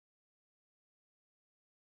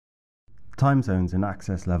Time zones and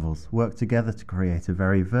access levels work together to create a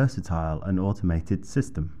very versatile and automated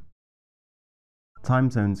system. Time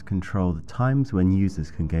zones control the times when users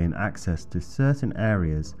can gain access to certain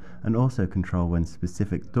areas and also control when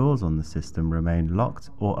specific doors on the system remain locked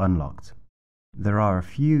or unlocked. There are a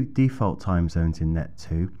few default time zones in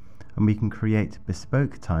Net2, and we can create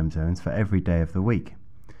bespoke time zones for every day of the week.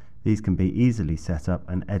 These can be easily set up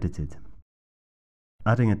and edited.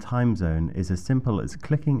 Adding a time zone is as simple as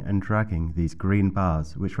clicking and dragging these green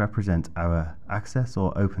bars, which represent our access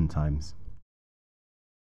or open times.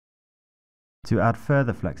 To add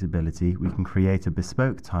further flexibility, we can create a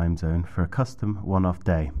bespoke time zone for a custom one-off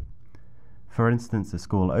day. For instance, a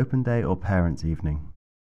school open day or parents' evening.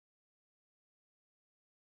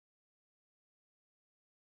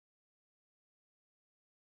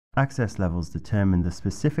 Access levels determine the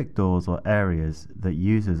specific doors or areas that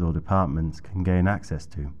users or departments can gain access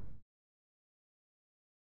to.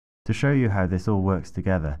 To show you how this all works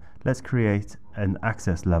together, let's create an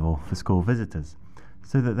access level for school visitors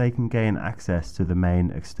so that they can gain access to the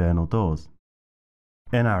main external doors.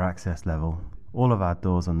 In our access level, all of our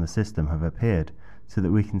doors on the system have appeared so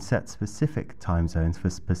that we can set specific time zones for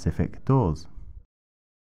specific doors.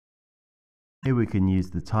 Here we can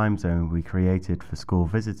use the time zone we created for school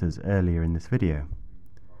visitors earlier in this video.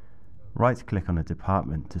 Right-click on a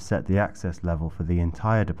department to set the access level for the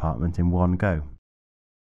entire department in one go.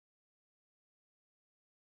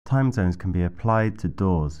 Time zones can be applied to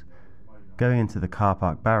doors. Going into the car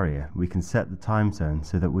park barrier, we can set the time zone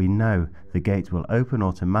so that we know the gate will open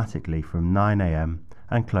automatically from 9 AM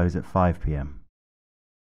and close at 5 PM.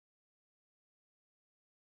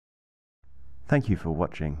 Thank you for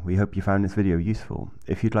watching. We hope you found this video useful.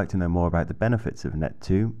 If you'd like to know more about the benefits of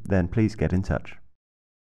Net2, then please get in touch.